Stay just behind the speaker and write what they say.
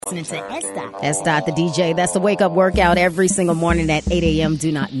Listening to S-Dot, the DJ. That's the wake-up workout every single morning at 8 a.m.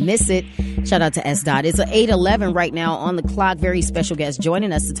 Do not miss it. Shout out to S-Dot. It's 8:11 right now on the clock. Very special guest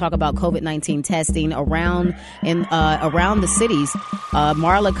joining us to talk about COVID-19 testing around the cities.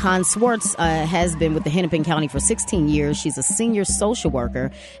 Marla Kahn-Swartz has been with the Hennepin County for 16 years. She's a senior social worker,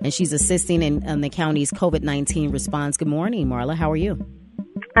 and she's assisting in the county's COVID-19 response. Good morning, Marla. How are you?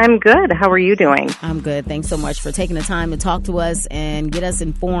 I'm good. How are you doing? I'm good. Thanks so much for taking the time to talk to us and get us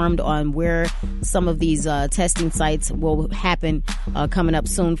informed on where some of these testing sites will happen coming up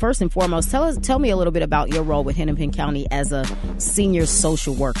soon. First and foremost, tell me a little bit about your role with Hennepin County as a senior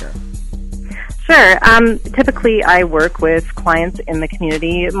social worker. Sure. Typically, I work with clients in the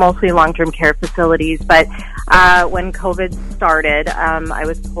community, mostly long-term care facilities. But when COVID started, I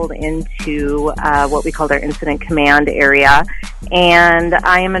was pulled into what we called our incident command area. And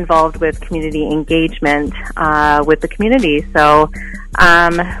I am involved with community engagement with the community. So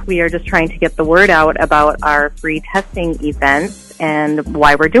we are just trying to get the word out about our free testing events and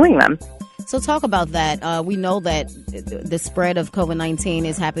why we're doing them. So talk about that. We know that the spread of COVID-19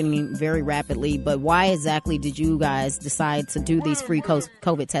 is happening very rapidly, but why exactly did you guys decide to do these free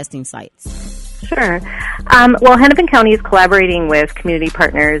COVID testing sites? Sure. Well, Hennepin County is collaborating with community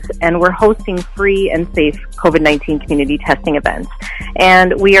partners, and we're hosting free and safe COVID-19 community testing events.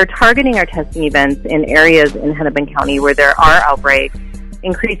 And we are targeting our testing events in areas in Hennepin County where there are outbreaks,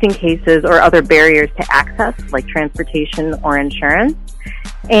 increasing cases, or other barriers to access, like transportation or insurance.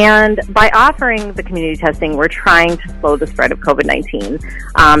 And by offering the community testing, we're trying to slow the spread of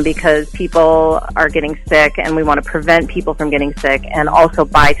COVID-19 because people are getting sick, and we want to prevent people from getting sick and also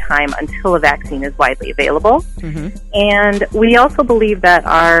buy time until a vaccine is widely available. Mm-hmm. And we also believe that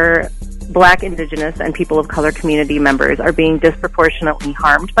our Black, Indigenous, and people of color community members are being disproportionately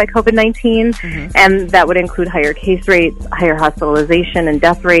harmed by COVID-19, mm-hmm. and that would include higher case rates, higher hospitalization and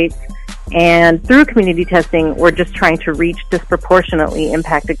death rates. And through community testing, we're just trying to reach disproportionately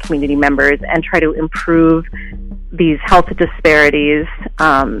impacted community members and try to improve these health disparities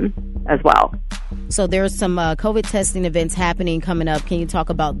as well. So there's some COVID testing events happening coming up. Can you talk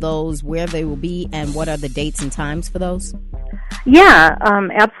about those, where they will be, and what are the dates and times for those? Yeah,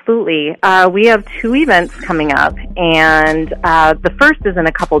 absolutely. We have 2 events coming up, and the first is in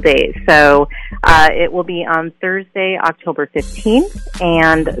a couple days. So it will be on Thursday, October 15th,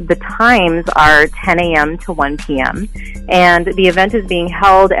 and the times are 10 a.m. to 1 p.m. And the event is being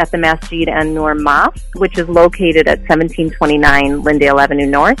held at the Masjid an-Nur Mosque, which is located at 1729 Lyndale Avenue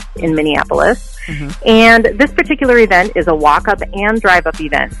North in Minneapolis. Mm-hmm. And this particular event is a walk-up and drive-up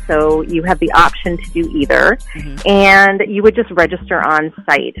event, so you have the option to do either. Mm-hmm. And you would just register on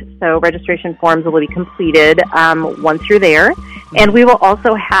site. So registration forms will be completed once you're there. Mm-hmm. And we will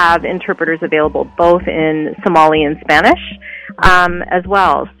also have interpreters available both in Somali and Spanish as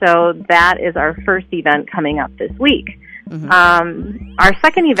well. So that is our first event coming up this week. Mm-hmm. Our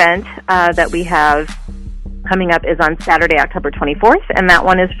second event that we have coming up is on Saturday, October 24th, and that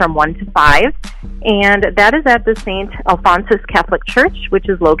one is from 1 to 5. And that is at the St. Alphonsus Catholic Church, which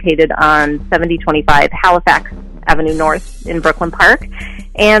is located on 7025 Halifax Avenue North in Brooklyn Park.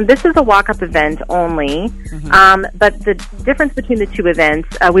 And this is a walk-up event only. Mm-hmm. But the difference between the 2 events,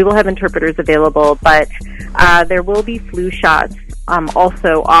 we will have interpreters available, but there will be flu shots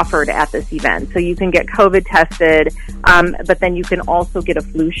also offered at this event. So you can get COVID tested, but then you can also get a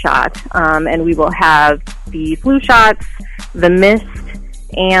flu shot. And we will have the flu shots, the mist,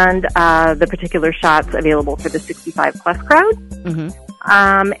 and the particular shots available for the 65-plus crowd. Mm-hmm.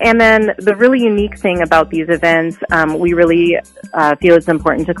 And then the really unique thing about these events, we really feel it's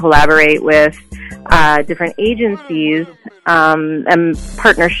important to collaborate with different agencies and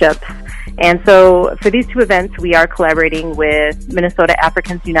partnerships. And so for these 2 events, we are collaborating with Minnesota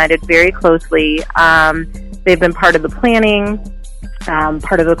Africans United very closely. They've been part of the planning,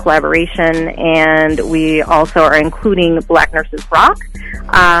 part of the collaboration, and we also are including Black Nurses Rock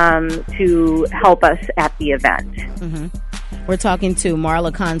to help us at the event. Mm-hmm. We're talking to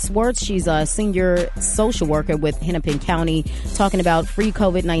Marla Kahn-Swartz. She's a senior social worker with Hennepin County, talking about free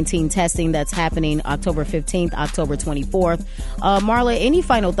COVID-19 testing that's happening October 15th, October 24th. Marla, any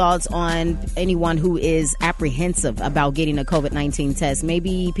final thoughts on anyone who is apprehensive about getting a COVID-19 test?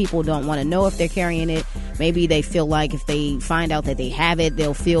 Maybe people don't want to know if they're carrying it. Maybe they feel like if they find out that they have it,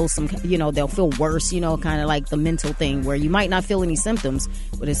 they'll feel they'll feel worse, kind of like the mental thing where you might not feel any symptoms,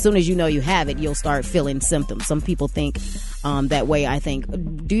 but as soon as you know you have it, you'll start feeling symptoms. Some people think that way, I think.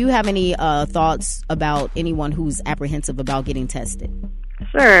 Do you have any thoughts about anyone who's apprehensive about getting tested?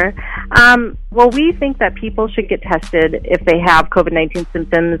 Sure. Well, we think that people should get tested if they have COVID-19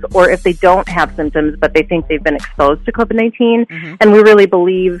 symptoms or if they don't have symptoms, but they think they've been exposed to COVID-19. Mm-hmm. And we really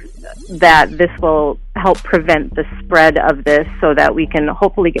believe that this will help prevent the spread of this so that we can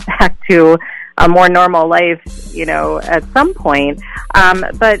hopefully get back to a more normal life, at some point.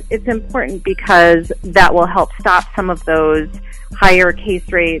 But it's important because that will help stop some of those higher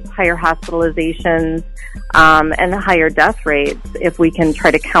case rates, higher hospitalizations, and higher death rates if we can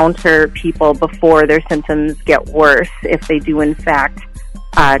try to counter people before their symptoms get worse if they do in fact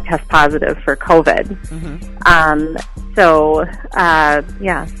test positive for COVID. Mm-hmm.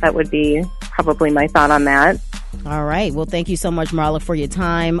 That would be probably my thought on that. All right. Well, thank you so much, Marla, for your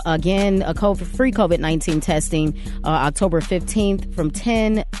time. Again, free COVID-19 testing, October 15th from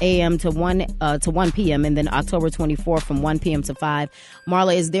 10 a.m. to 1 p.m. and then October 24th from 1 p.m. to 5.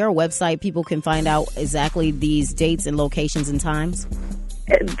 Marla, is there a website people can find out exactly these dates and locations and times?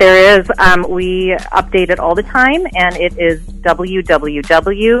 There is. We update it all the time, and it is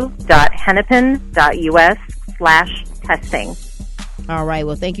www.hennepin.us/testing. All right.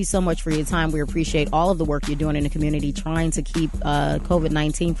 Well, thank you so much for your time. We appreciate all of the work you're doing in the community trying to keep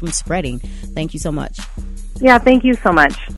COVID-19 from spreading. Thank you so much. Yeah, thank you so much.